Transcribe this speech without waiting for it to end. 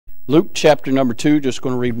Luke chapter number 2, just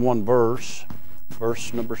going to read one verse.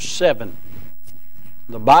 Verse number 7.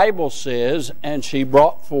 The Bible says, "And she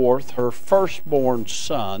brought forth her firstborn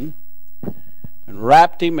son, and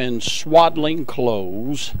wrapped him in swaddling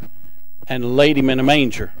clothes, and laid him in a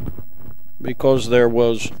manger, because there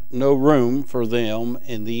was no room for them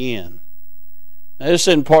in the inn." Now, this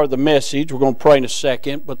isn't part of the message. We're going to pray in a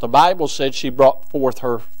second. But the Bible said she brought forth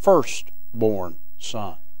her firstborn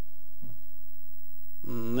son.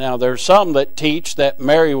 Now, there's some that teach that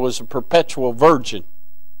Mary was a perpetual virgin.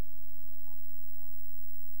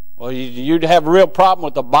 Well, you'd have a real problem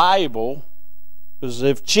with the Bible, because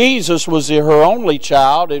if Jesus was her only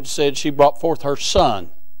child, it said she brought forth her son.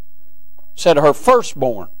 It said her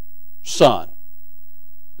firstborn son.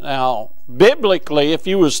 Now, biblically, if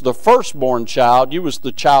you was the firstborn child, you was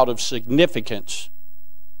the child of significance.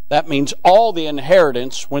 That means all the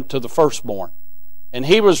inheritance went to the firstborn. And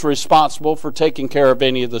he was responsible for taking care of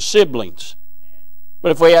any of the siblings.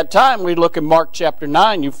 But if we had time, we'd look in Mark chapter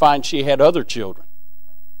 9, you find she had other children.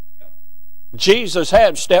 Jesus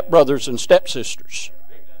had stepbrothers and stepsisters.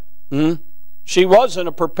 She wasn't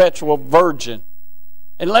a perpetual virgin.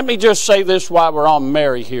 And let me just say this while we're on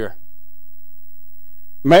Mary here.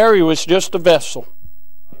 Mary was just a vessel.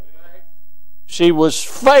 She was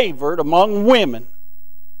favored among women.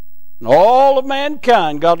 And all of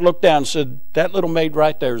mankind, God looked down and said, that little maid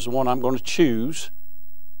right there is the one I'm going to choose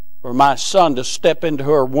for my son to step into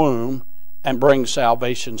her womb and bring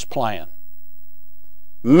salvation's plan.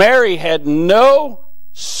 Mary had no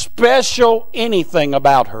special anything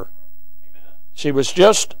about her. She was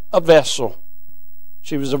just a vessel.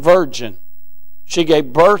 She was a virgin. She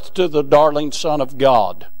gave birth to the darling Son of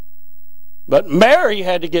God. But Mary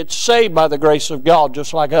had to get saved by the grace of God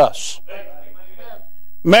just like us.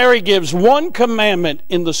 Mary gives one commandment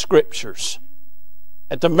in the Scriptures.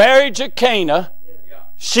 At the marriage at Cana,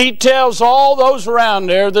 she tells all those around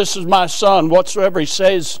there, "This is my son. Whatsoever he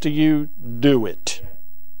says to you, do it."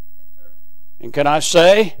 And can I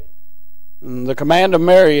say, the command of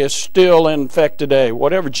Mary is still in effect today.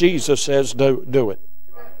 Whatever Jesus says, do it.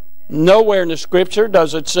 Nowhere in the Scripture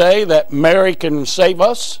does it say that Mary can save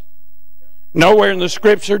us. Nowhere in the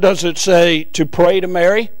Scripture does it say to pray to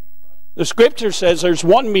Mary. The Scripture says there's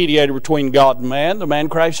one mediator between God and man, the man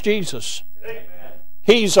Christ Jesus. Amen.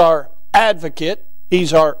 He's our advocate.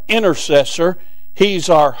 He's our intercessor. He's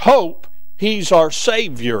our hope. He's our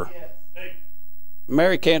Savior.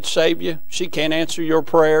 Mary can't save you. She can't answer your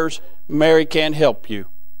prayers. Mary can't help you.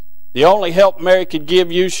 The only help Mary could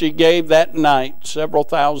give you, she gave that night several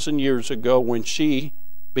thousand years ago when she,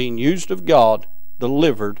 being used of God,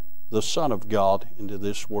 delivered the Son of God into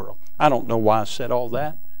this world. I don't know why I said all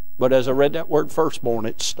that. But as I read that word firstborn,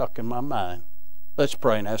 it stuck in my mind. Let's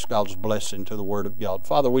pray and ask God's blessing to the Word of God.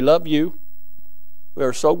 Father, we love you. We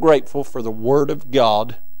are so grateful for the Word of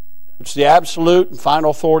God. It's the absolute and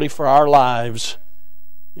final authority for our lives.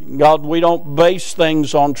 God, we don't base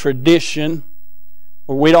things on tradition,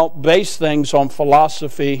 or we don't base things on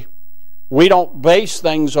philosophy. We don't base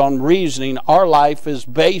things on reasoning. Our life is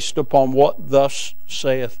based upon what thus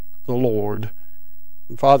saith the Lord.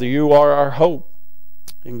 And Father, you are our hope.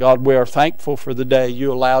 And God, we are thankful for the day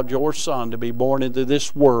you allowed your Son to be born into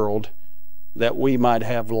this world that we might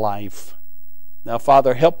have life. Now,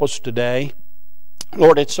 Father, help us today.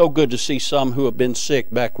 Lord, it's so good to see some who have been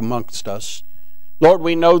sick back amongst us. Lord,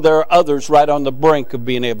 we know there are others right on the brink of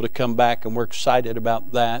being able to come back, and we're excited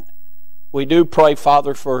about that. We do pray,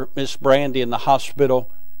 Father, for Miss Brandy in the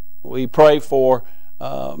hospital. We pray for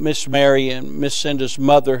Miss Mary and Miss Cinda's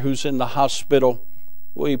mother who's in the hospital.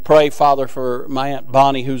 We pray, Father, for my Aunt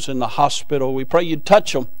Bonnie who's in the hospital. We pray you'd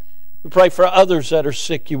touch them. We pray for others that are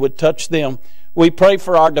sick, you would touch them. We pray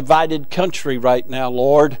for our divided country right now,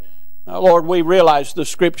 Lord. Lord, we realize the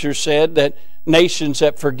Scripture said that nations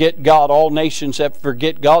that forget God, all nations that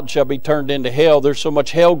forget God shall be turned into hell. There's so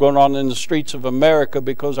much hell going on in the streets of America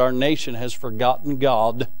because our nation has forgotten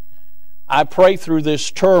God. I pray through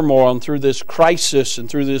this turmoil and through this crisis and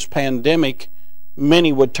through this pandemic,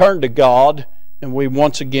 many would turn to God, and we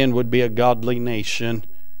once again would be a godly nation.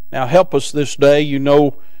 Now help us this day. You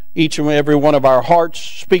know each and every one of our hearts.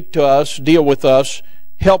 Speak to us. Deal with us.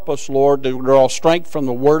 Help us, Lord, to draw strength from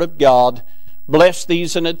the Word of God. Bless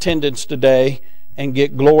these in attendance today and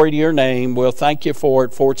get glory to your name. We'll thank you for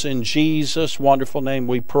it, for it's in Jesus' wonderful name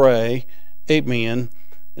we pray. Amen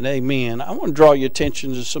and amen. I want to draw your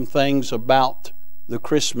attention to some things about the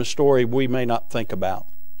Christmas story we may not think about.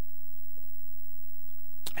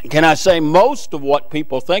 Can I say most of what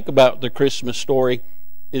people think about the Christmas story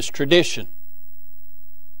is tradition?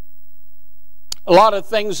 A lot of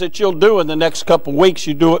things that you'll do in the next couple of weeks,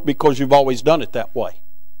 you do it because you've always done it that way.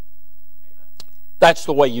 That's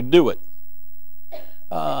the way you do it.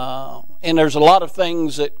 And there's a lot of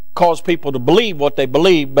things that cause people to believe what they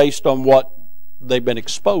believe based on what they've been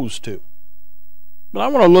exposed to. But I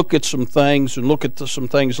want to look at some things and look at some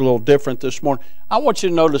things a little different this morning. I want you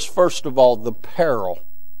to notice, first of all, the peril.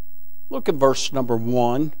 Look at verse number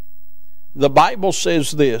 1. The Bible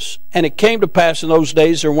says this, "And it came to pass in those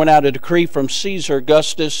days there went out a decree from Caesar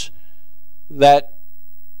Augustus that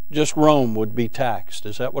just Rome would be taxed."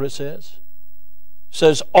 Is that what it says? It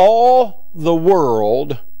says all the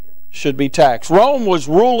world should be taxed. Rome was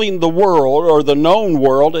ruling the world, or the known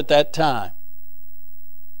world at that time.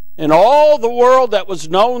 And all the world that was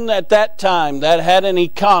known at that time, that had an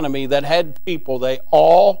economy, that had people, they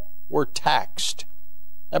all were taxed.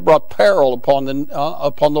 That brought peril upon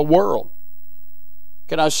the world.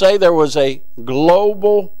 Can I say there was a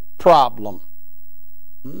global problem?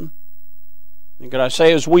 And can I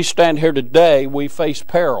say, as we stand here today, we face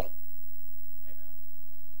peril?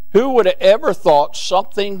 Who would have ever thought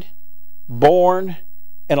something born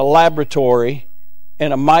in a laboratory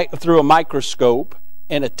and through a microscope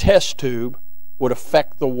and a test tube would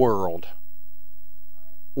affect the world?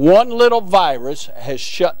 One little virus has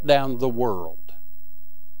shut down the world.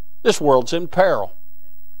 This world's in peril.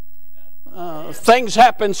 Things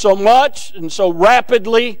happen so much and so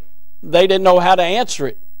rapidly, they didn't know how to answer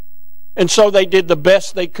it. And so they did the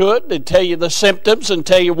best they could. They'd tell you the symptoms and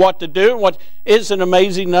tell you what to do. And what isn't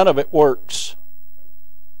amazing, none of it works.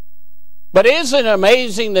 But isn't it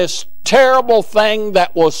amazing, this terrible thing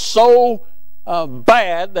that was so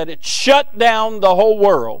bad that it shut down the whole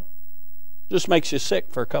world just makes you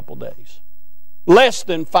sick for a couple days. Less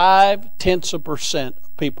than 0.5%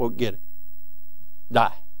 of people get it.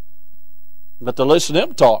 Die. But to listen to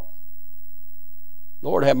them talk,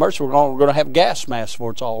 Lord have mercy, we're going to have gas masks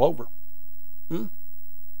before it's all over.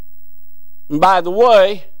 And by the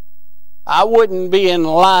way, I wouldn't be in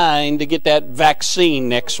line to get that vaccine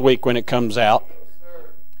next week when it comes out.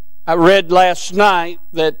 I read last night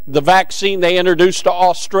that the vaccine they introduced to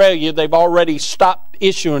Australia, they've already stopped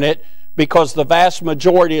issuing it because the vast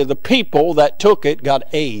majority of the people that took it got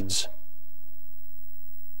AIDS.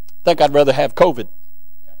 I think I'd rather have COVID.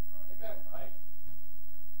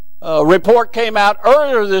 A report came out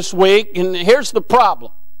earlier this week, and here's the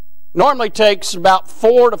problem. Normally takes about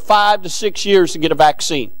 4 to 5 to 6 years to get a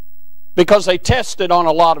vaccine because they test it on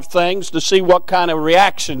a lot of things to see what kind of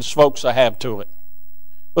reactions folks have to it.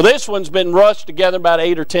 Well, this one's been rushed together about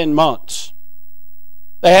 8 or 10 months.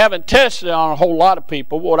 They haven't tested it on a whole lot of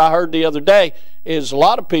people. What I heard the other day is a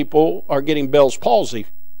lot of people are getting Bell's palsy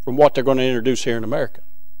from what they're going to introduce here in America.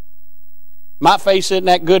 My face isn't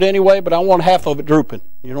that good anyway, but I want half of it drooping.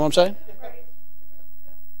 You know what I'm saying?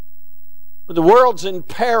 But the world's in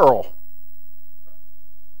peril.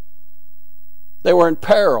 They were in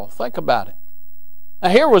peril. Think about it. Now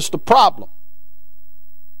here was the problem.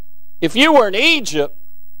 If you were in Egypt,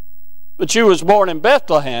 but you was born in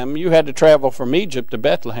Bethlehem, you had to travel from Egypt to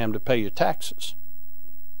Bethlehem to pay your taxes.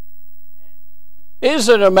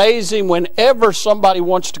 Isn't it amazing, whenever somebody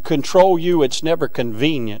wants to control you, it's never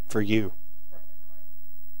convenient for you?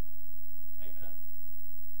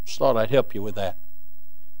 Just thought I'd help you with that.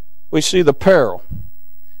 We see the peril.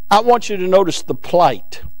 I want you to notice the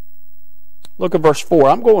plight. Look at verse 4.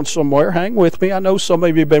 I'm going somewhere. Hang with me. I know some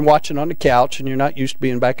of you have been watching on the couch and you're not used to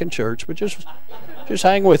being back in church, but just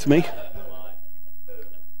hang with me.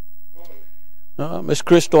 Miss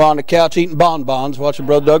Crystal on the couch eating bonbons, watching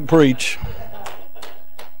Brother Doug preach.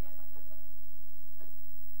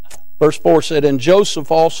 Verse 4 said, "And Joseph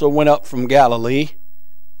also went up from Galilee,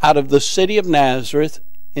 out of the city of Nazareth,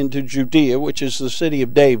 into Judea, which is the city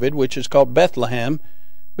of David, which is called Bethlehem,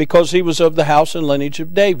 because he was of the house and lineage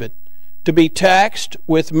of David, to be taxed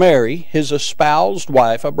with Mary, his espoused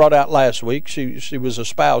wife." I brought out last week, she was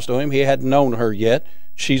espoused to him. He hadn't known her yet.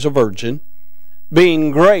 She's a virgin. "Being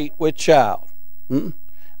great with child."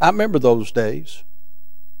 I remember those days.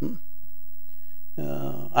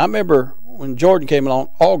 I remember when Jordan came along,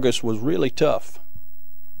 August was really tough.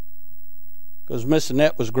 Because Miss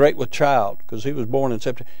Annette was great with child, because he was born in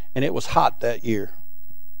September, and it was hot that year.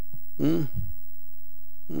 I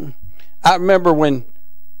remember when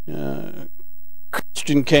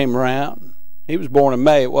Christian came around. He was born in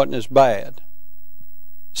May. It wasn't as bad.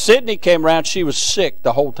 Sydney came around. She was sick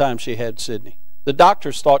the whole time she had Sydney. The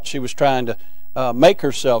doctors thought she was trying to make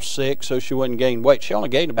herself sick so she wouldn't gain weight. She only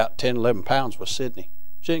gained about 10, 11 pounds with Sydney.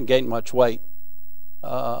 She didn't gain much weight.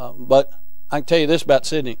 But I can tell you this about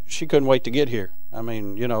Sydney. She couldn't wait to get here. I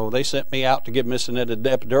mean, you know, they sent me out to give Miss Annette an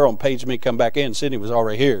epidural and paged me to come back in. Sydney was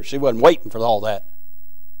already here. She wasn't waiting for all that.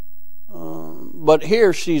 But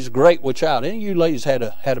here she's great with child. Any of you ladies had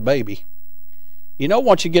a baby. You know,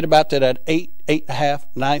 once you get about to that 8 and a half,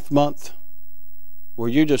 9th month, where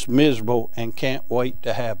you're just miserable and can't wait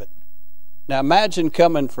to have it. Now imagine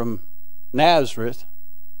coming from Nazareth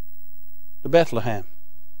to Bethlehem,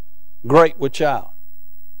 great with child.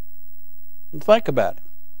 And think about it.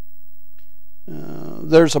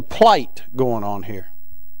 There's a plight going on here.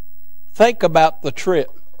 Think about the trip.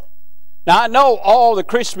 Now I know all the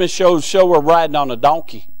Christmas shows show her riding on a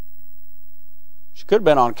donkey. She could have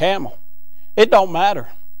been on a camel. It don't matter.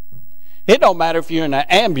 It don't matter if you're in an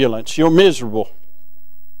ambulance. You're miserable.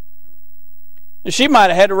 And she might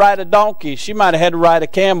have had to ride a donkey. She might have had to ride a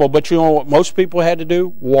camel. But you know what most people had to do?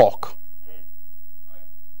 Walk.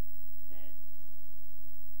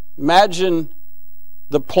 Imagine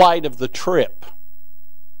the plight of the trip.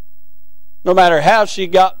 No matter how she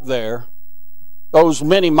got there, those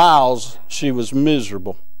many miles, she was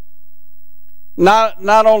miserable. Not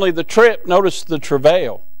only the trip, notice the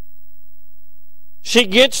travail. She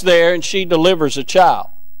gets there and she delivers a child.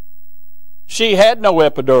 She had no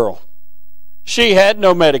epidural. She had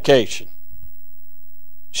no medication.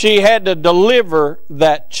 She had to deliver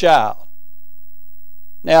that child.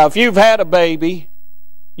 Now, if you've had a baby,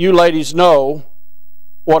 you ladies know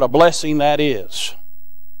what a blessing that is.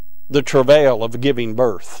 The travail of giving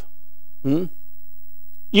birth.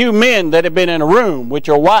 You men that have been in a room with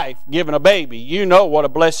your wife giving a baby, you know what a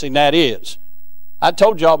blessing that is. I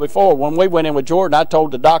told y'all before, when we went in with Jordan, I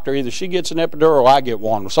told the doctor either she gets an epidural or I get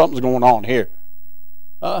one. Something's going on here.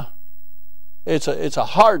 It's a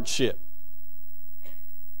hardship.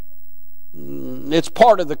 It's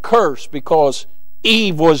part of the curse because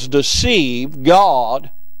Eve was deceived.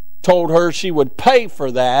 God told her she would pay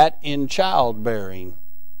for that in childbearing.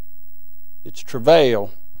 It's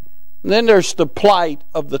travail. And then there's the plight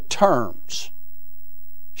of the terms.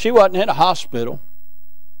 She wasn't in a hospital.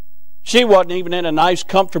 She wasn't even in a nice,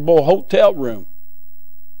 comfortable hotel room.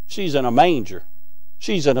 She's in a manger.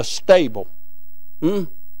 She's in a stable.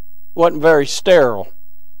 Wasn't very sterile.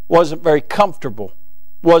 Wasn't very comfortable.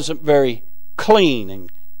 Wasn't very clean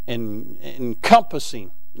and encompassing.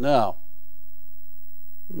 No.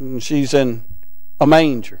 She's in a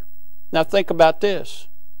manger. Now think about this.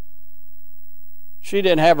 She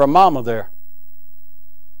didn't have her mama there.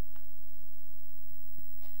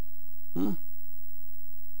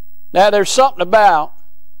 Now there's something about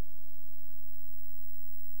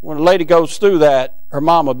when a lady goes through that, her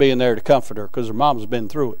mama being there to comfort her because her mama's been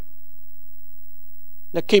through it.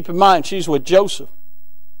 Now keep in mind, she's with Joseph.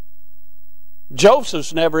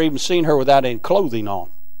 Joseph's never even seen her without any clothing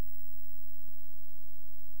on.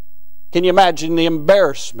 Can you imagine the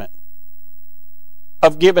embarrassment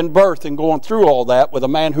of giving birth and going through all that with a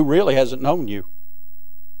man who really hasn't known you?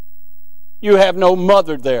 You have no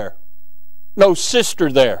mother there, no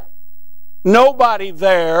sister there, nobody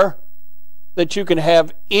there that you can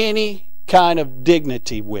have any kind of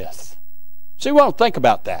dignity with. See, we don't think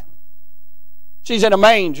about that. She's in a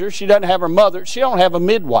manger. She doesn't have her mother. She don't have a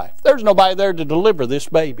midwife. There's nobody there to deliver this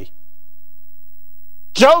baby.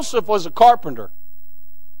 Joseph was a carpenter.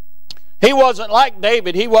 He wasn't like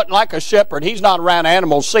David. He wasn't like a shepherd. He's not around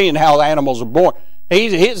animals seeing how the animals are born.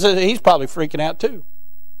 He's probably freaking out too.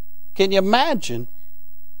 Can you imagine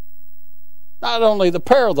not only the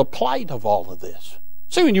peril, the plight of all of this?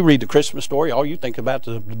 See, when you read the Christmas story, all you think about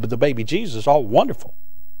the baby Jesus, all wonderful.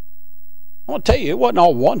 I want to tell you, it wasn't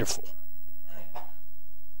all wonderful.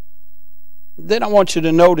 Then I want you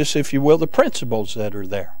to notice, if you will, the principles that are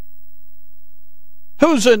there.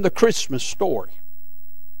 Who's in the Christmas story?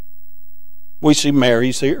 We see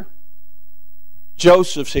Mary's here.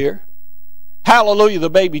 Joseph's here. Hallelujah, the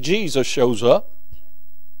baby Jesus shows up.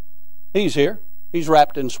 He's here. He's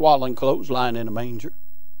wrapped in swaddling clothes, lying in a manger.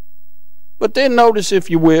 But then notice, if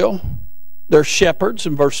you will, they're shepherds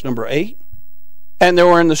in verse number 8. And they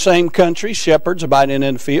were in the same country, shepherds abiding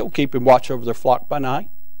in the field, keeping watch over their flock by night.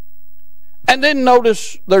 And then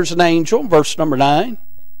notice there's an angel, verse number 9.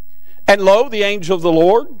 And lo, the angel of the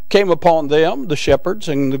Lord came upon them, the shepherds,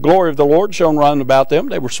 and the glory of the Lord shone round about them.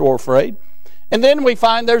 They were sore afraid. And then we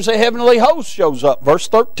find there's a heavenly host shows up, verse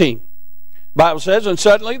 13. The Bible says, and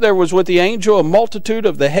suddenly there was with the angel a multitude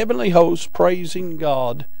of the heavenly hosts praising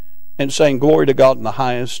God and saying, glory to God in the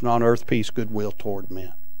highest, and on earth peace, goodwill toward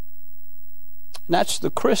men. And that's the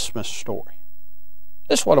Christmas story.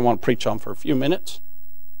 This is what I want to preach on for a few minutes.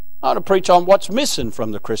 I want to preach on what's missing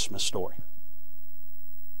from the Christmas story.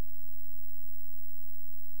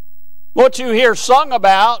 What you hear sung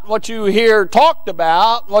about, what you hear talked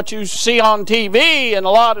about, what you see on TV, and a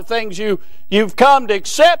lot of things you've come to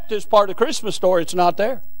accept as part of the Christmas story, it's not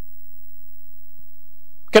there.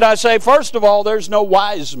 Can I say, first of all, there's no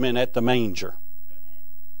wise men at the manger.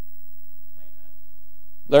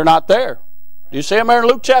 They're not there. Do you see them there in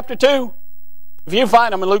Luke chapter 2? If you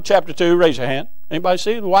find them in Luke chapter 2, raise your hand. Anybody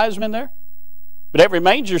see the wise men there? But every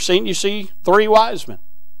manger scene, you see 3 wise men.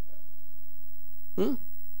 And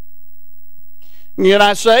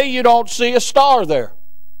I say you don't see a star there.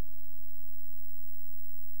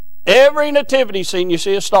 Every nativity scene, you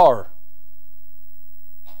see a star.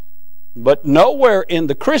 But nowhere in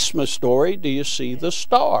the Christmas story do you see the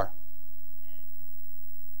star.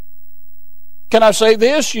 Can I say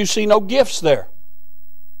this? You see no gifts there.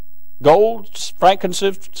 Gold,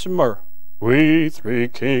 frankincense, and myrrh. We 3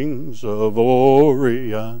 kings of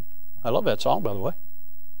Orient. I love that song, by the way.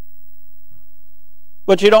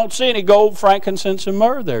 But you don't see any gold, frankincense, and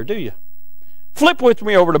myrrh there, do you? Flip with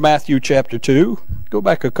me over to Matthew chapter 2. Go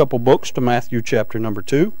back a couple books to Matthew chapter number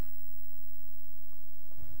 2.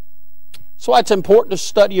 That's why it's important to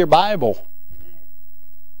study your Bible.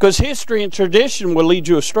 Because history and tradition will lead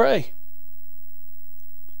you astray.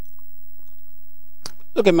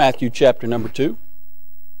 Look at Matthew chapter number 2.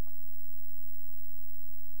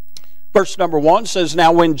 Verse number 1 says,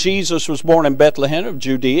 Now when Jesus was born in Bethlehem of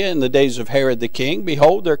Judea in the days of Herod the king,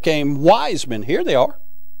 behold, there came wise men. Here they are.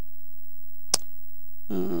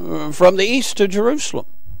 From the east to Jerusalem.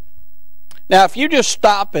 Now, if you just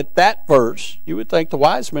stop at that verse, you would think the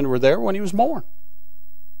wise men were there when he was born.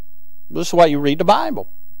 This is why you read the Bible.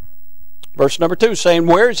 Verse number 2, saying,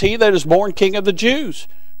 Where is he that is born King of the Jews?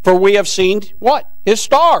 For we have seen, what? His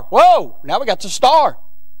star. Whoa, now we got the star.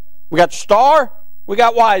 We got the star, we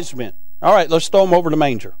got wise men. All right, let's throw them over the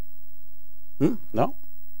manger. No,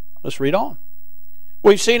 let's read on.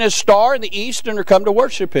 We've seen his star in the east and are come to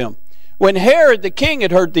worship him. When Herod the king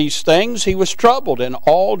had heard these things, he was troubled, and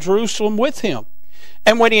all Jerusalem with him.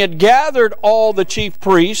 And when he had gathered all the chief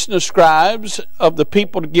priests and the scribes of the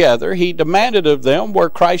people together, he demanded of them where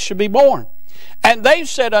Christ should be born. And they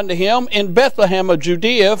said unto him, In Bethlehem of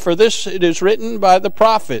Judea, for this it is written by the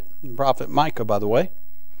prophet Micah, by the way.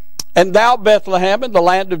 And thou, Bethlehem, in the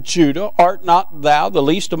land of Judah, art not thou the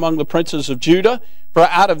least among the princes of Judah? For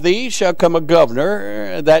out of thee shall come a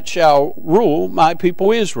governor that shall rule my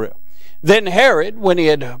people Israel. Then Herod, when he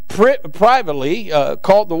had privately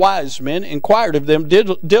called the wise men, inquired of them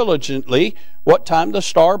diligently what time the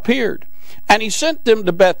star appeared. And he sent them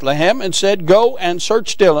to Bethlehem and said, Go and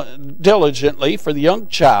search diligently for the young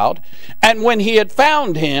child. And when ye have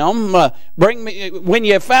found him, bring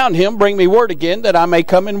me word again, that I may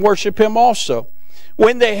come and worship him also.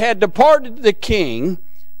 When they had departed the king,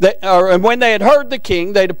 and when they had heard the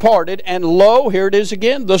king, they departed. And lo, here it is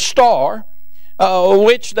again, the star,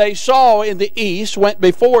 which they saw in the east, went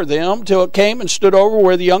before them till it came and stood over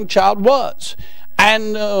where the young child was.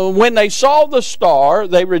 And when they saw the star,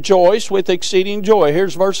 they rejoiced with exceeding joy.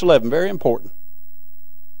 Here's verse 11, very important.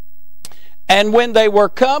 And when they were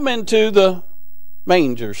come into the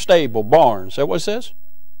manger, stable, barn, is that what it says?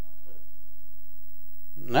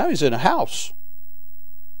 Now he's in a house.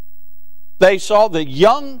 They saw the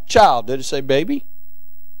young child. Did it say baby?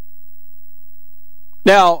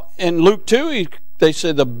 Now, in Luke 2, they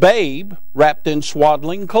said the babe wrapped in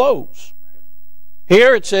swaddling clothes.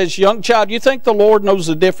 Here it says young child. You think the Lord knows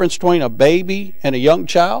the difference between a baby and a young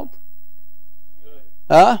child?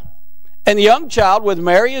 Huh? And the young child with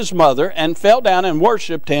Mary his mother, and fell down and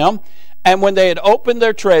worshipped him. And when they had opened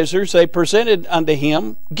their treasures, they presented unto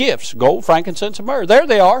him gifts, gold, frankincense, and myrrh. There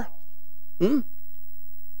they are.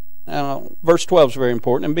 Now, verse 12 is very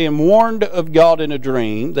important. And being warned of God in a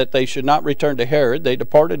dream that they should not return to Herod, they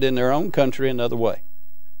departed in their own country another way.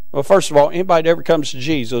 Well, first of all, anybody that ever comes to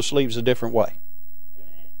Jesus leaves a different way.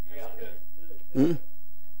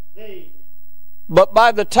 But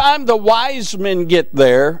by the time the wise men get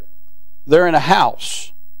there, they're in a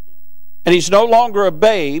house. And he's no longer a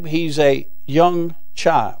babe, he's a young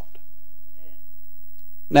child.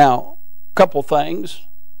 Now, a couple things.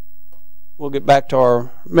 We'll get back to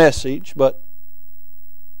our message, but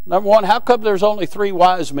number one, how come there's only 3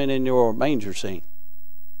 wise men in your manger scene?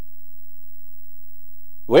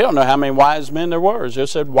 We don't know how many wise men there were. It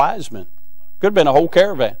just said wise men. Could have been a whole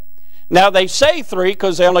caravan. Now they say 3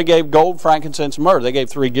 because they only gave gold, frankincense, and myrrh. They gave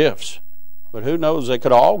 3 gifts. But who knows? They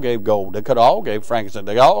could have all gave gold. They could have all gave frankincense.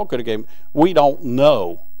 They all could have gave. We don't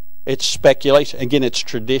know. It's speculation. Again, it's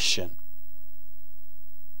tradition.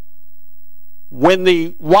 When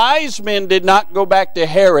the wise men did not go back to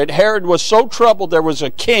Herod, Herod was so troubled there was a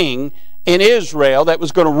king in Israel that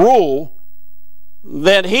was going to rule,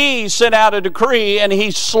 that he sent out a decree and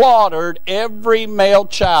he slaughtered every male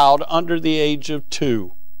child under the age of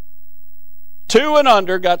 2. 2 and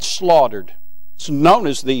under got slaughtered. It's known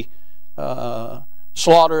as the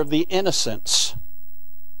slaughter of the innocents.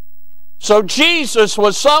 So Jesus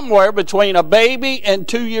was somewhere between a baby and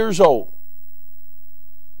 2 years old.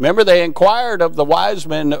 Remember, they inquired of the wise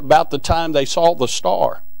men about the time they saw the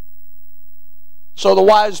star. So the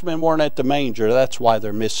wise men weren't at the manger. That's why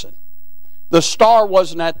they're missing. The star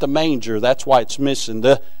wasn't at the manger. That's why it's missing.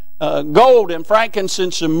 The gold and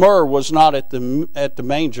frankincense and myrrh was not at the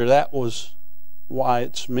manger. That was why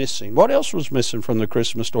it's missing. What else was missing from the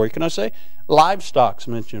Christmas story? Can I say? Livestock's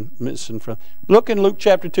missing from. Look in Luke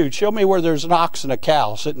chapter 2. Show me where there's an ox and a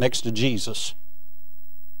cow sitting next to Jesus.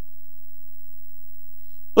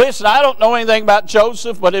 Listen, I don't know anything about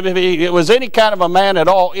Joseph, but if he was any kind of a man at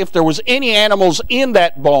all, if there was any animals in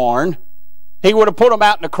that barn, he would have put them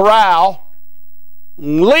out in the corral, at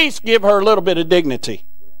least give her a little bit of dignity.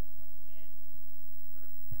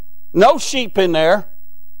 No sheep in there.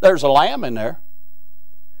 There's a lamb in there.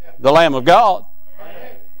 The Lamb of God.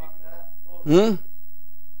 I'm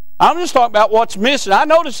just talking about what's missing. I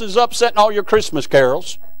know this is upsetting all your Christmas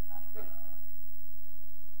carols.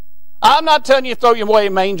 I'm not telling you to throw away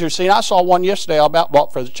a manger scene. I saw one yesterday I about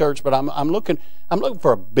bought for the church, but I'm looking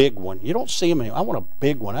for a big one. You don't see them anymore. I want a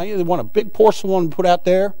big one. I either want a big porcelain one to put out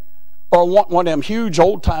there, or I want one of them huge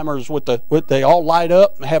old timers with they all light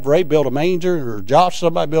up and have Ray build a manger, or Josh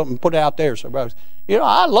somebody built and put it out there. So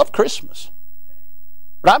I love Christmas.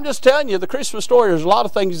 But I'm just telling you, the Christmas story, there's a lot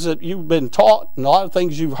of things that you've been taught and a lot of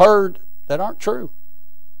things you've heard that aren't true.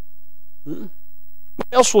 What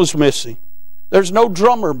else was missing? There's no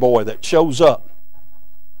drummer boy that shows up.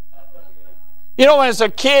 You know, as a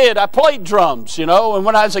kid, I played drums, and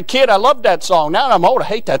when I was a kid, I loved that song. Now that I'm old, I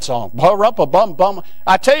hate that song. Bum.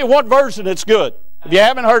 I tell you one version that's good. If you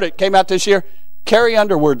haven't heard it, came out this year. Carrie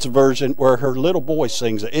Underwood's version where her little boy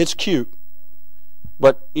sings it. It's cute.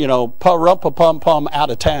 But, pa-rumpa-pum-pum out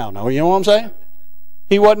of town. You know what I'm saying?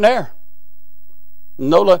 He wasn't there.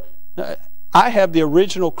 I have the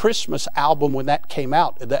original Christmas album when that came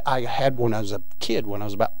out. That I had when I was a kid, when I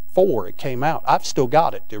was about 4, it came out. I've still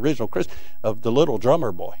got it, the original Christmas of the little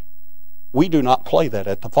drummer boy. We do not play that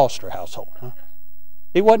at the Foster household. Huh?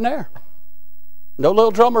 He wasn't there. No little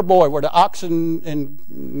drummer boy where the ox and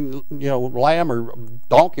lamb or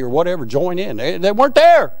donkey or whatever join in. They weren't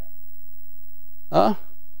there. Can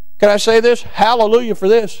I say this? Hallelujah for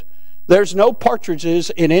this. There's no partridges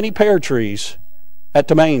in any pear trees at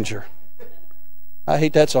the manger. I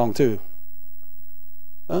hate that song too.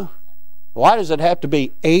 Why does it have to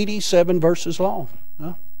be 87 verses long?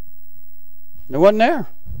 It wasn't there.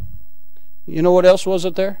 You know what else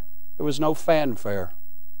wasn't there? There was no fanfare.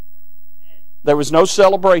 There was no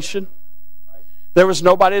celebration. There was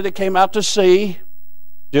nobody that came out to see.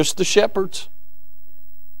 Just the shepherds.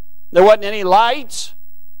 There wasn't any lights.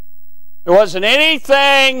 There wasn't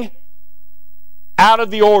anything out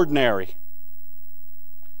of the ordinary.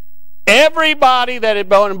 Everybody that had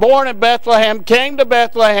been born in Bethlehem came to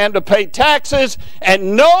Bethlehem to pay taxes,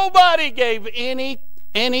 and nobody gave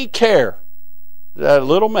any care that a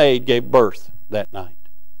little maid gave birth that night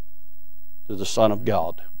to the Son of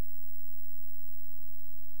God.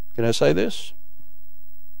 Can I say this?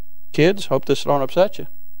 Kids, hope this don't upset you.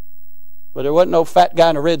 But there wasn't no fat guy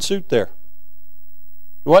in a red suit there.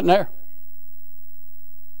 It wasn't there.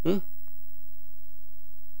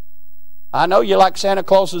 I know you like Santa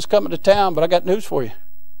Claus is coming to town, but I got news for you.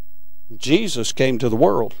 Jesus came to the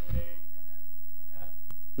world.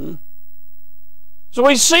 So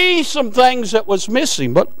we see some things that was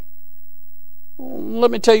missing, but let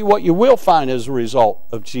me tell you what you will find as a result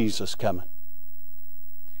of Jesus coming.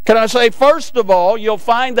 Can I say, first of all, you'll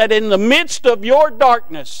find that in the midst of your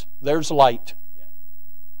darkness, there's light.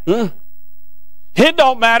 It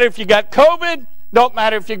don't matter if you got COVID, don't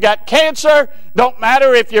matter if you got cancer, don't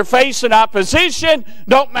matter if you're facing opposition,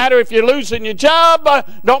 don't matter if you're losing your job,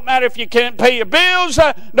 don't matter if you can't pay your bills,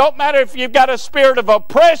 don't matter if you've got a spirit of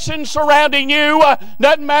oppression surrounding you,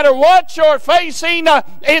 doesn't matter what you're facing,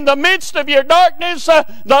 in the midst of your darkness, the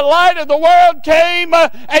light of the world came,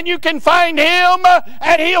 and you can find Him,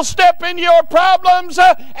 and He'll step into your problems,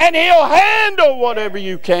 and He'll handle whatever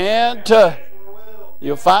you can't.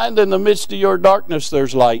 You'll find in the midst of your darkness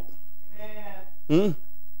there's light.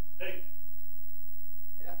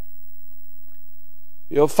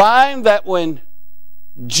 You'll find that when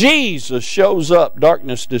Jesus shows up,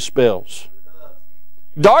 darkness dispels.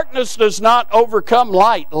 Darkness does not overcome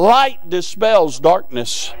light. Light dispels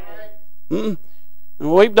darkness. And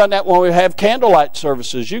we've done that when we have candlelight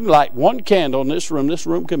services. You can light one candle in this room. This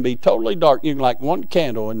room can be totally dark. You can light one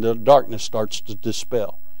candle and the darkness starts to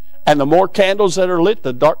dispel. And the more candles that are lit,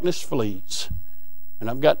 the darkness flees. And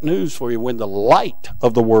I've got news for you. When the light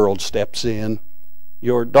of the world steps in,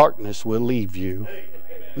 your darkness will leave you.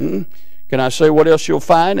 Can Can I say what else you'll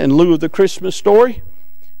find in lieu of the Christmas story?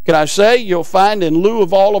 Can I say you'll find in lieu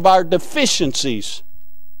of all of our deficiencies,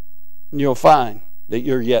 you'll find that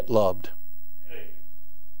you're yet loved.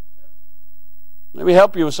 Let me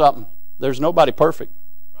help you with something. There's nobody perfect.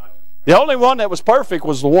 The only one that was perfect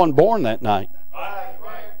was the one born that night.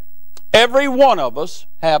 Every one of us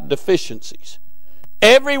have deficiencies.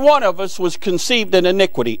 Every one of us was conceived in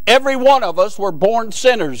iniquity. Every one of us were born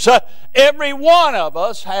sinners. Every one of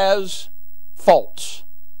us has faults,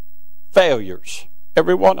 failures.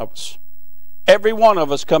 Every one of us. Every one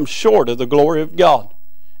of us comes short of the glory of God.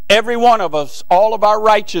 Every one of us, all of our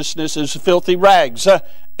righteousness is filthy rags.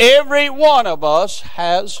 Every one of us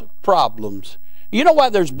has problems. You know why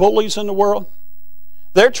there's bullies in the world?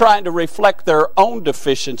 They're trying to reflect their own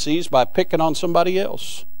deficiencies by picking on somebody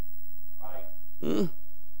else.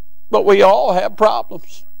 But we all have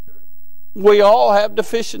problems. We all have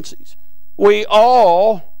deficiencies. We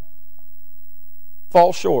all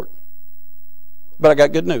fall short. But I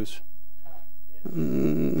got good news.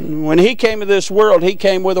 When He came to this world, He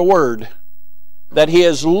came with a word, that He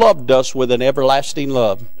has loved us with an everlasting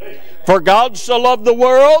love. For God so loved the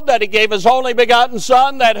world that He gave His only begotten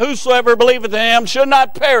Son, that whosoever believeth in Him should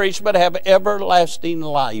not perish but have everlasting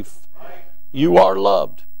life. You are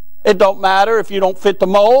loved. It don't matter if you don't fit the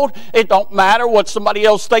mold. It don't matter what somebody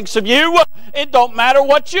else thinks of you. It don't matter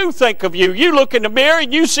what you think of you. You look in the mirror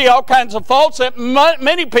and you see all kinds of faults that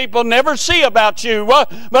many people never see about you.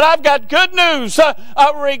 But I've got good news.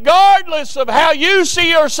 Regardless of how you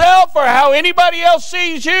see yourself or how anybody else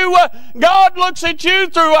sees you, God looks at you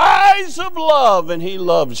through eyes of love, and He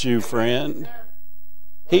loves you, friend.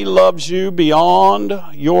 He loves you beyond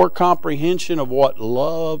your comprehension of what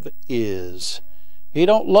love is. He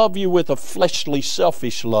don't love you with a fleshly,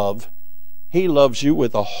 selfish love. He loves you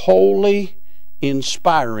with a holy,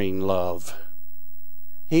 inspiring love.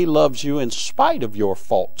 He loves you in spite of your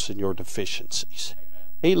faults and your deficiencies.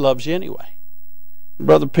 He loves you anyway.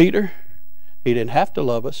 Brother Peter, he didn't have to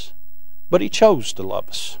love us, but he chose to love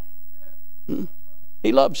us.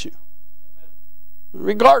 He loves you.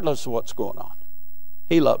 Regardless of what's going on,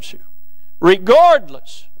 He loves you.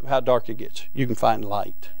 Regardless of how dark it gets, you can find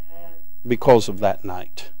light. Because of that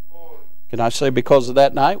night. Can I say because of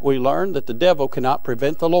that night we learned that the devil cannot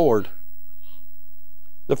prevent the Lord.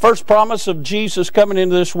 The first promise of Jesus coming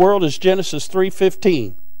into this world is Genesis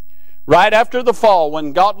 3:15. Right after the fall,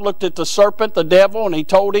 when God looked at the serpent, the devil, and He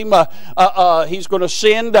told him He's going to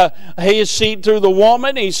send His seed through the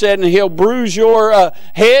woman. He said, and he'll bruise your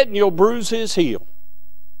head and you'll bruise his heel.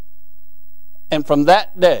 And from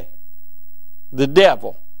that day, the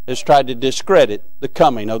devil has tried to discredit the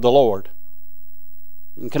coming of the Lord.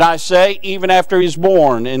 And can I say, even after He was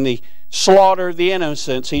born in the slaughter of the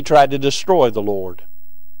innocents, he tried to destroy the Lord.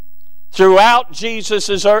 Throughout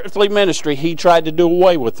Jesus' earthly ministry, He tried to do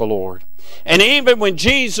away with the Lord. And even when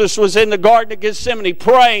Jesus was in the Garden of Gethsemane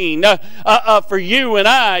praying for you and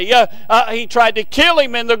I, He tried to kill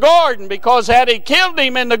Him in the garden, because had He killed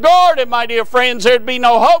Him in the garden, my dear friends, there'd be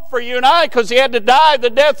no hope for you and I, because He had to die the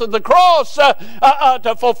death of the cross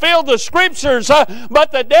to fulfill the Scriptures.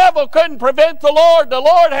 But the devil couldn't prevent the Lord. The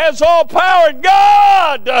Lord has all power, and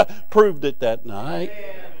God proved it that night.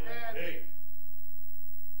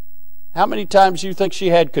 How many times do you think she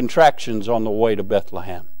had contractions on the way to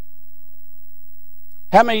Bethlehem?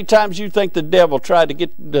 How many times do you think the devil tried to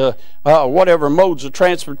get whatever modes of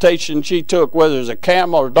transportation she took, whether it was a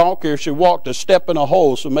camel or donkey, or she walked a step in a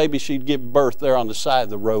hole so maybe she'd give birth there on the side of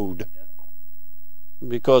the road?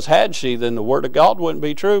 Because had she, then the word of God wouldn't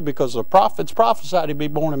be true, because the prophets prophesied He'd be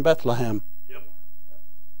born in Bethlehem.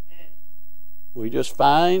 We just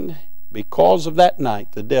find, because of that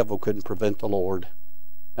night, the devil couldn't prevent the Lord.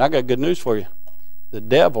 I got good news for you. The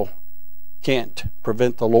devil can't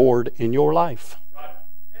prevent the Lord in your life.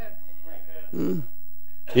 You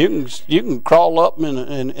can crawl up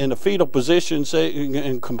in a fetal position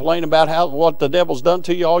and complain about what the devil's done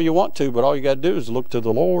to you all you want to, but all you got to do is look to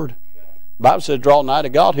the Lord. The Bible says, draw nigh to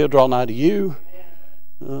God, He'll draw nigh to you.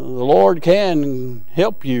 The Lord can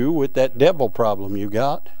help you with that devil problem you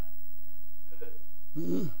got.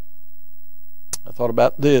 I thought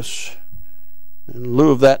about this. In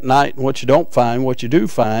lieu of that night, and what you don't find, what you do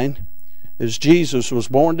find, is Jesus was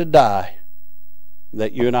born to die,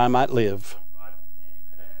 that you and I might live.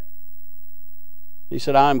 He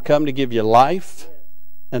said, I am come to give you life,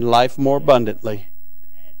 and life more abundantly.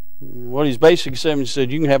 What He's basically saying, He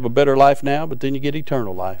said, you can have a better life now, but then you get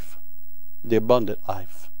eternal life, the abundant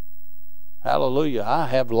life. Hallelujah. I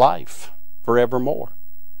have life forevermore.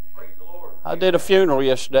 I did a funeral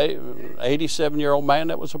yesterday, an 87-year-old man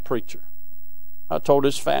that was a preacher. I told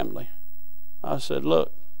his family, I said,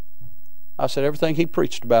 look, I said, everything he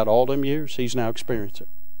preached about all them years, he's now experiencing.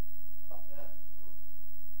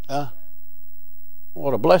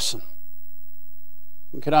 What a blessing.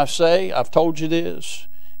 And can I say, I've told you this,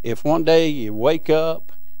 if one day you wake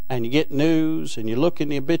up and you get news and you look in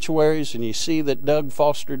the obituaries and you see that Doug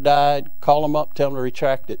Foster died, call him up, tell him to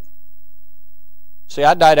retract it. See,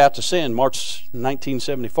 I died out to sin March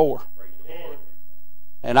 1974.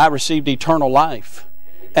 And I received eternal life.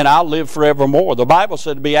 And I'll live forevermore. The Bible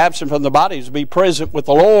said to be absent from the body is to be present with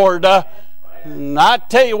the Lord. And I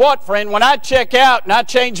tell you what, friend, when I check out and I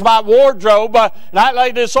change my wardrobe and I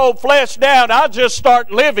lay this old flesh down, I'll just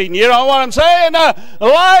start living. You know what I'm saying?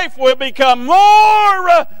 Life will become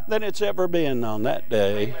more than it's ever been on that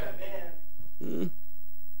day.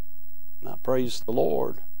 I praise the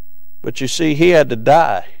Lord. But you see, he had to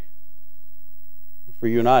die for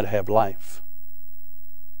you and I to have life.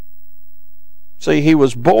 See, he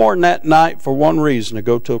was born that night for one reason, to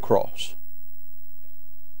go to a cross.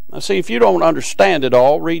 Now see, if you don't understand it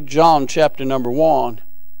all, read John chapter number 1.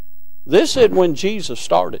 This is when Jesus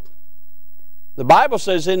started. The Bible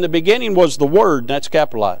says in the beginning was the Word, and that's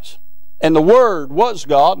capitalized. And the Word was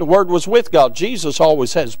God, the Word was with God. Jesus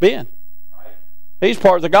always has been. He's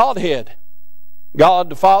part of the Godhead. God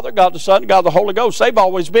the Father, God the Son, God the Holy Ghost. They've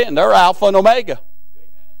always been. They're Alpha and Omega.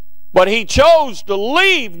 But he chose to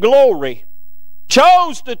leave glory,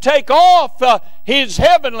 chose to take off his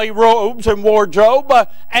heavenly robes and wardrobe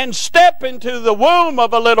and step into the womb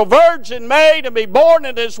of a little virgin maid and be born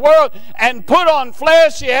in this world and put on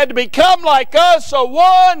flesh. He had to become like us so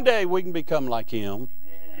one day we can become like him.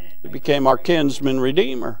 He became our kinsman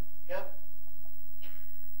redeemer.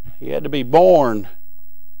 He had to be born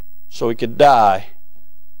so he could die,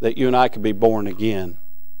 that you and I could be born again.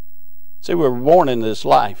 See, we were born into this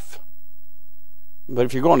life. But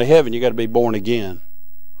if you're going to heaven, you've got to be born again.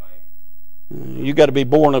 You've got to be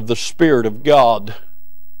born of the Spirit of God.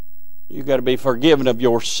 You've got to be forgiven of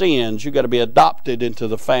your sins. You've got to be adopted into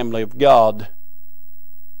the family of God.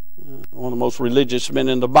 One of the most religious men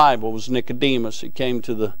in the Bible was Nicodemus. He came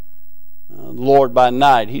to the Lord by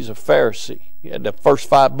night. He's a Pharisee. He had the first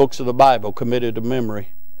 5 books of the Bible committed to memory.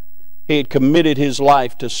 He had committed his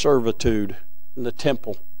life to servitude in the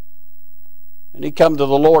temple. And he come to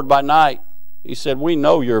the Lord by night. He said, we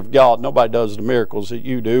know you're of God. Nobody does the miracles that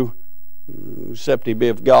you do, except he be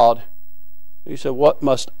of God. He said, what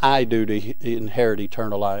must I do to inherit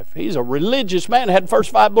eternal life? He's a religious man, had the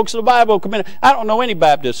first 5 books of the Bible committed. I don't know any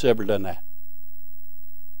Baptist ever done that.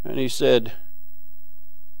 And he said,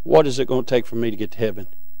 what is it going to take for me to get to heaven?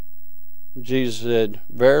 Jesus said,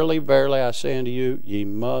 verily, verily, I say unto you, ye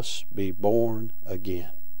must be born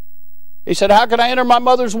again. He said, how can I enter my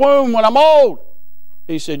mother's womb when I'm old?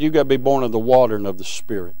 He said, you've got to be born of the water and of the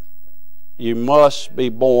Spirit. You must be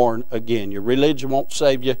born again. Your religion won't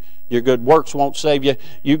save you. Your good works won't save you.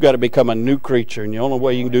 You've got to become a new creature, and the only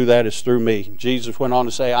way you can do that is through me. Jesus went on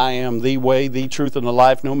to say, I am the way, the truth, and the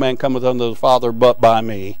life. No man cometh unto the Father but by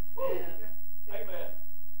me.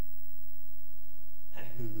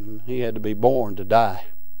 He had to be born to die,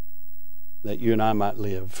 that you and I might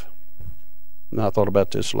live. And I thought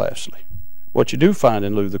about this lastly. What you do find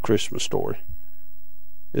in lieu of the Christmas story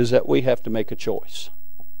is that we have to make a choice.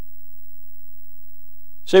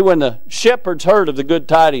 See, when the shepherds heard of the good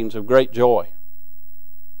tidings of great joy,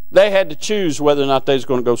 they had to choose whether or not they was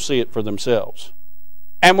going to go see it for themselves.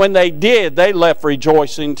 And when they did, they left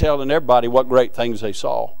rejoicing, telling everybody what great things they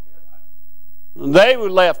saw. They were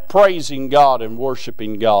left praising God and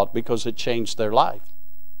worshiping God because it changed their life.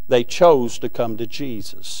 They chose to come to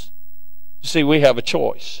Jesus. You see, we have a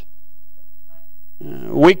choice.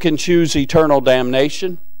 We can choose eternal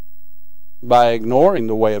damnation by ignoring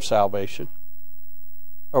the way of salvation,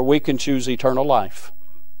 or we can choose eternal life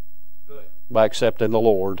by accepting the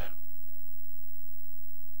Lord.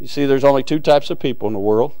 You see, there's only 2 types of people in the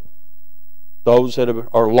world. Those that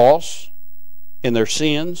are lost in their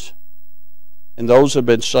sins, and those that have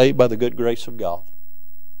been saved by the good grace of God.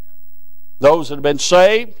 Those that have been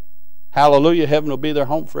saved, hallelujah, heaven will be their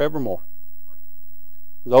home forevermore.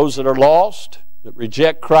 Those that are lost, that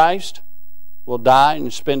reject Christ, will die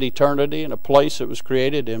and spend eternity in a place that was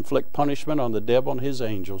created to inflict punishment on the devil and his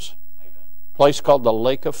angels. A place called the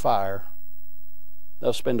lake of fire.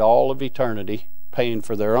 They'll spend all of eternity paying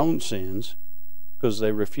for their own sins because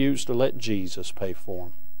they refuse to let Jesus pay for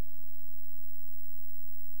them.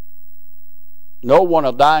 No one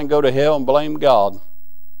will die and go to hell and blame God.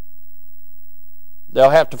 They'll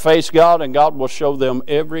have to face God, and God will show them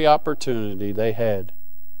every opportunity they had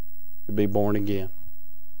to be born again.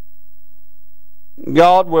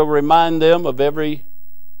 God will remind them of every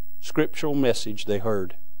scriptural message they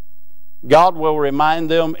heard. God will remind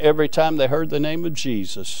them every time they heard the name of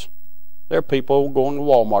Jesus. There are people going to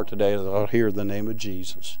Walmart today that will hear the name of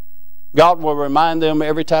Jesus. God will remind them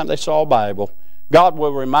every time they saw a Bible. God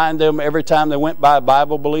will remind them every time they went by a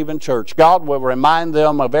Bible-believing church. God will remind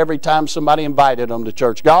them of every time somebody invited them to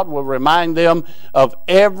church. God will remind them of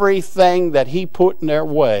everything that He put in their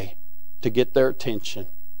way to get their attention.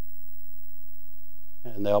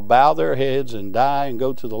 And they'll bow their heads and die and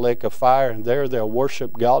go to the lake of fire, and there they'll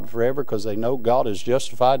worship God forever because they know God is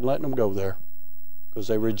justified in letting them go there because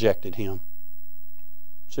they rejected Him.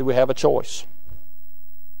 See, we have a choice.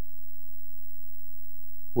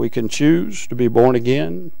 We can choose to be born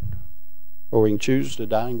again, or we can choose to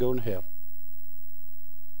die and go to hell.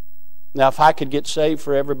 Now, if I could get saved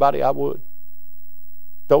for everybody, I would.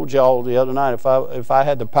 Told y'all the other night, if I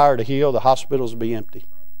had the power to heal, the hospitals would be empty.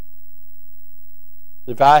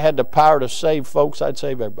 If I had the power to save folks, I'd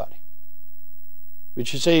save everybody.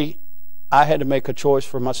 But you see, I had to make a choice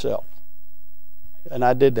for myself. And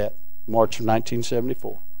I did that March of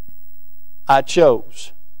 1974. I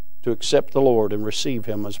chose to accept the Lord and receive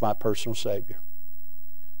Him as my personal Savior.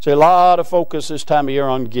 See, a lot of focus this time of year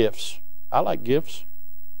on gifts. I like gifts.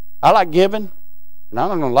 I like giving. And I'm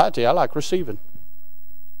not going to lie to you, I like receiving.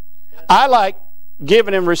 I like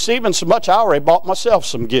giving and receiving so much I already bought myself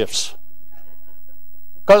some gifts.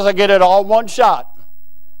 Because I get it all in one shot.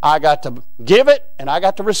 I got to give it and I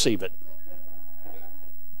got to receive it.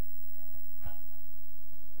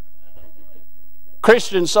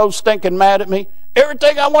 Christians so stinking mad at me.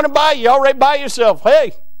 Everything I want to buy, you already buy yourself.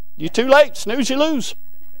 Hey, you're too late. Snooze, you lose.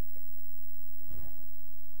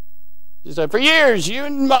 She said, for years, you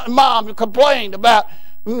and Mom complained about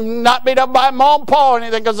not being able to buy Mom and Pa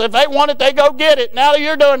anything because if they want it, they go get it. Now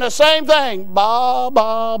you're doing the same thing. Ba,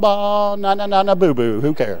 ba, ba, na, na, na, na, boo, boo.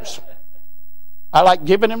 Who cares? I like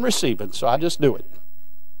giving and receiving, so I just do it.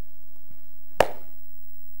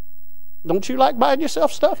 Don't you like buying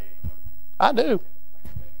yourself stuff? I do.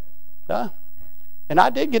 And I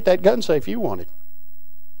did get that gun safe you wanted.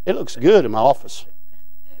 It looks good in my office.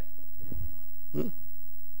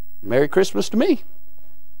 Merry Christmas to me.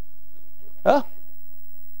 I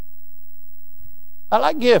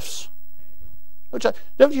like gifts.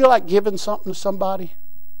 Don't you like giving something to somebody?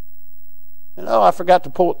 And I forgot to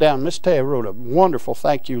pull it down. Miss Taya wrote a wonderful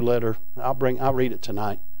thank you letter. I'll read it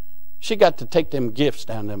tonight. She got to take them gifts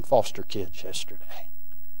down to them foster kids yesterday.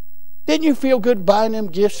 Didn't you feel good buying them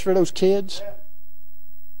gifts for those kids?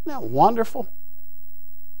 Isn't that wonderful?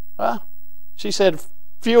 She said a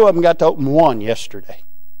few of them got to open one yesterday.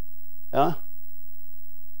 It's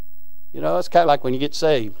kind of like when you get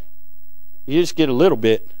saved. You just get a little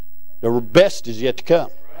bit. The best is yet to come.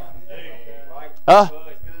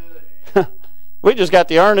 We just got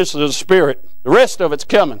the earnest of the Spirit. The rest of it's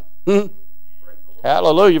coming.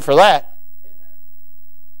 Hallelujah for that.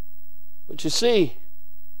 But you see,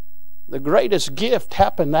 the greatest gift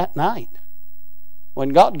happened that night when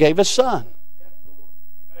God gave His Son.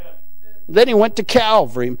 Then He went to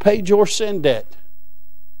Calvary and paid your sin debt.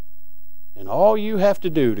 And all you have to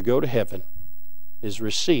do to go to heaven is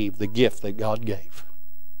receive the gift that God gave.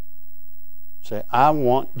 Say, I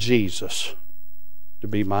want Jesus to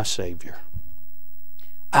be my Savior.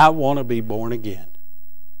 I want to be born again.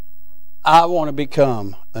 I want to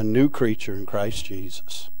become a new creature in Christ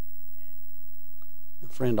Jesus.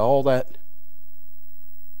 And friend, all that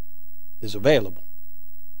is available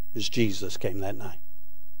because Jesus came that night.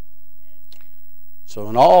 So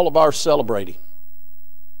in all of our celebrating,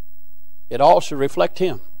 it all should reflect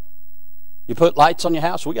Him. You put lights on your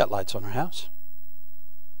house, we got lights on our house.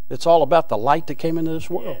 It's all about the light that came into this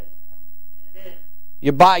world.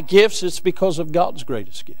 You buy gifts, it's because of God's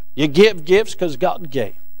greatest gift. You give gifts because God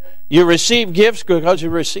gave. You receive gifts because you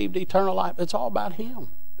received eternal life. It's all about Him.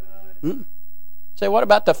 Say, what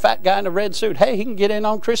about the fat guy in the red suit? Hey, he can get in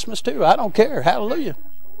on Christmas too. I don't care. Hallelujah.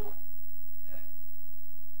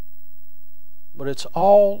 But it's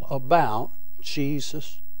all about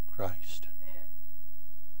Jesus Christ.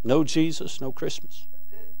 No Jesus, no Christmas.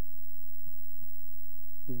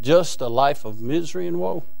 Just a life of misery and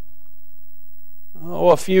woe.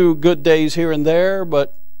 A few good days here and there,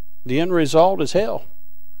 but the end result is hell.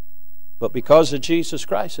 But because of Jesus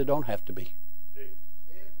Christ, it don't have to be.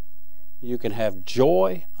 You can have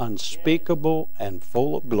joy unspeakable and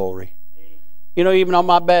full of glory. Even on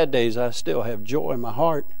my bad days, I still have joy in my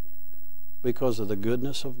heart because of the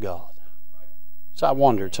goodness of God. So I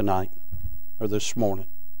wonder tonight, or this morning,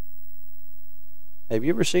 have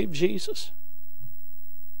you received Jesus?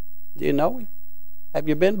 Do you know Him? Have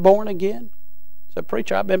you been born again? Say,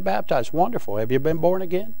 preacher, I've been baptized. Wonderful. Have you been born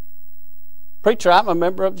again? Preacher, I'm a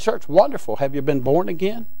member of the church. Wonderful. Have you been born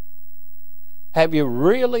again? Have you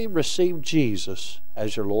really received Jesus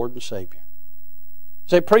as your Lord and Savior?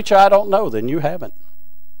 Say, preacher, I don't know. Then you haven't.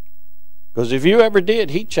 Because if you ever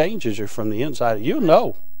did, He changes you from the inside. You'll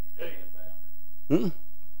know.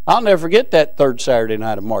 I'll never forget that third Saturday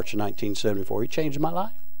night of March of 1974. He changed my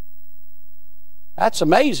life. That's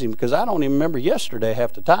amazing because I don't even remember yesterday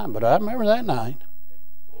half the time, but I remember that night.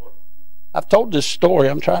 I've told this story.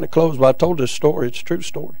 I'm trying to close, but I've told this story. It's a true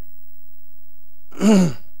story.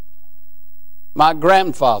 My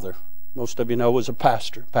grandfather, most of you know, was a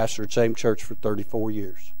pastor. Pastor at the same church for 34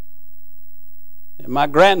 years. And my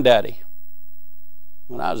granddaddy,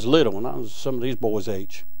 when I was little, when I was some of these boys'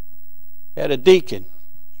 age, had a deacon,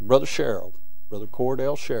 Brother Sherrill, Brother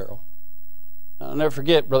Cordell Sherrill. I'll never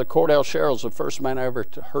forget, Brother Cordell Sherrill's the first man I ever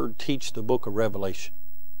heard teach the book of Revelation.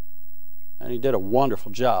 And he did a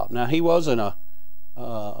wonderful job. Now, he wasn't a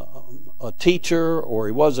teacher, or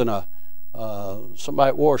he wasn't somebody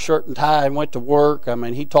that wore a shirt and tie and went to work. I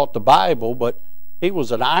mean, he taught the Bible, but he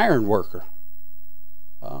was an iron worker.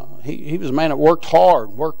 He was a man that worked hard,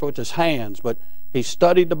 worked with his hands, but he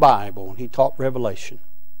studied the Bible and he taught Revelation.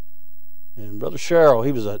 And Brother Sherrill,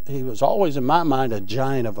 he was always in my mind a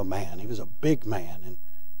giant of a man. He was a big man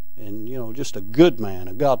and you know, just a good man,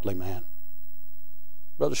 a godly man.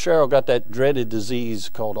 Brother Sherrill got that dreaded disease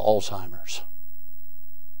called Alzheimer's.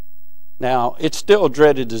 Now, it's still a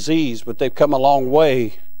dreaded disease, but they've come a long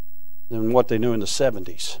way than what they knew in the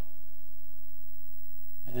 70s.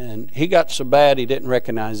 And he got so bad he didn't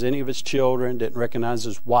recognize any of his children, didn't recognize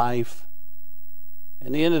his wife.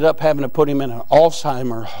 And he ended up having to put him in an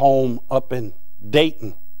Alzheimer home up in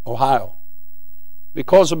Dayton, Ohio.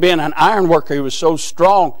 Because of being an iron worker, he was so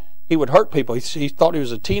strong, he would hurt people. He thought he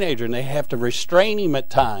was a teenager, and they have to restrain him at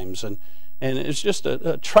times. And it's just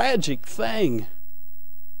a tragic thing.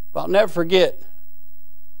 But I'll never forget,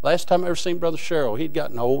 last time I ever seen Brother Sherrill, he'd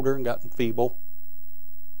gotten older and gotten feeble.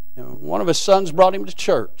 And one of his sons brought him to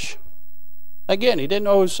church. Again, he didn't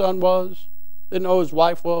know who his son was, didn't know who his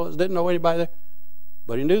wife was, didn't know anybody there,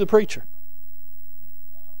 but he knew the preacher.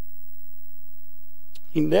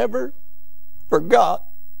 He never forgot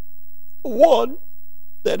the one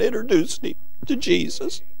that introduced him to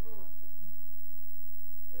Jesus.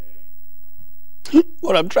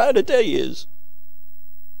 What I'm trying to tell you is,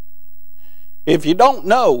 if you don't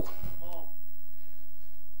know,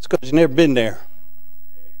 it's because you've never been there.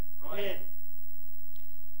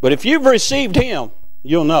 But if you've received Him,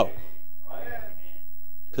 you'll know.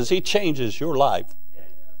 Because He changes your life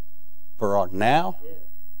for our now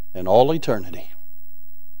and all eternity.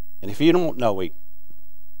 And if you don't know Him,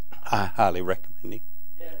 I highly recommend Him.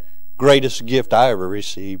 Greatest gift I ever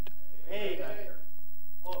received.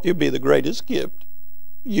 It'll be the greatest gift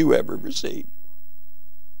you ever received.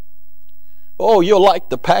 Oh, you'll like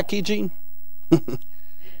the packaging.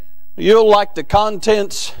 You'll like the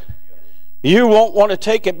contents. You won't want to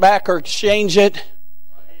take it back or exchange it.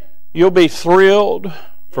 You'll be thrilled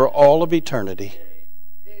for all of eternity.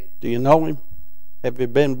 Do you know Him? Have you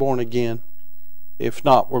been born again? If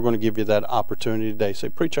not, we're going to give you that opportunity today. Say,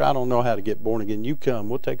 preacher, I don't know how to get born again. You come.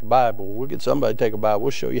 We'll take a Bible. We'll get somebody to take a Bible.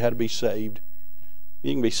 We'll show you how to be saved.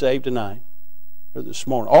 You can be saved tonight or this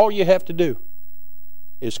morning. All you have to do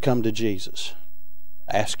is come to Jesus.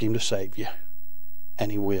 Ask Him to save you.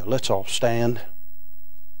 And He will. Let's all stand.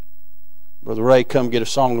 Brother Ray, come get a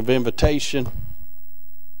song of invitation.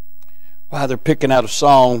 While they're picking out a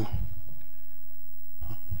song,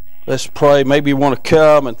 let's pray. Maybe you want to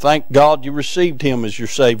come and thank God you received Him as your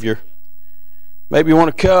Savior. Maybe you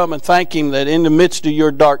want to come and thank Him that in the midst of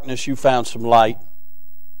your darkness you found some light.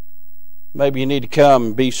 Maybe you need to come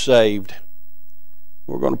and be saved.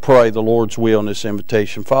 We're going to pray the Lord's will in this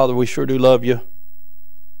invitation. Father, we sure do love You.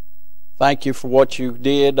 Thank You for what You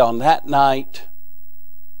did on that night.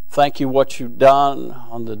 Thank You what You've done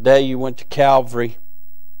on the day You went to Calvary.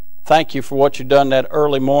 Thank You for what You've done that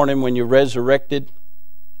early morning when You resurrected.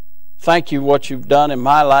 Thank You what You've done in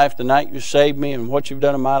my life the night You saved me, and what You've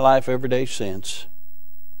done in my life every day since.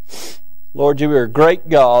 Lord, You are a great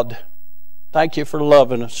God. Thank You for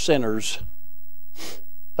loving us sinners.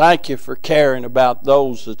 Thank You for caring about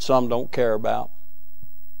those that some don't care about.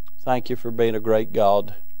 Thank You for being a great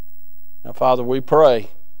God. Now, Father, we pray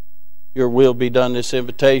Your will be done this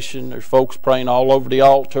invitation. There's folks praying all over the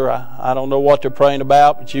altar. I don't know what they're praying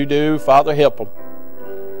about, but You do. Father, help them.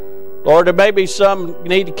 Lord, there may be some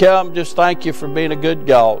need to come. Just thank You for being a good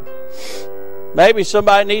God. Maybe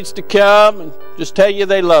somebody needs to come and just tell You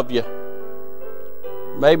they love You.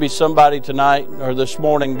 Maybe somebody tonight or this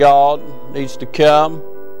morning, God, needs to come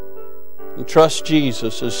and trust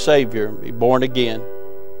Jesus as Savior and be born again.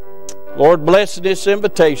 Lord, bless this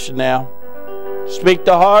invitation now. Speak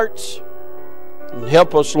to hearts. And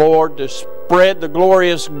help us, Lord, to spread the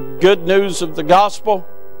glorious good news of the gospel.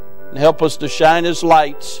 And help us to shine as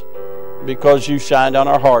lights because you shined on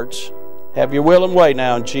our hearts. Have your will and way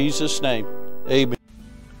now in Jesus' name. Amen.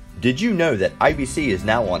 Did you know that IBC is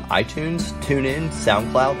now on iTunes, TuneIn,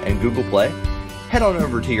 SoundCloud, and Google Play? Head on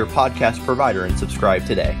over to your podcast provider and subscribe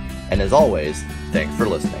today. And as always, thanks for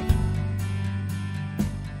listening.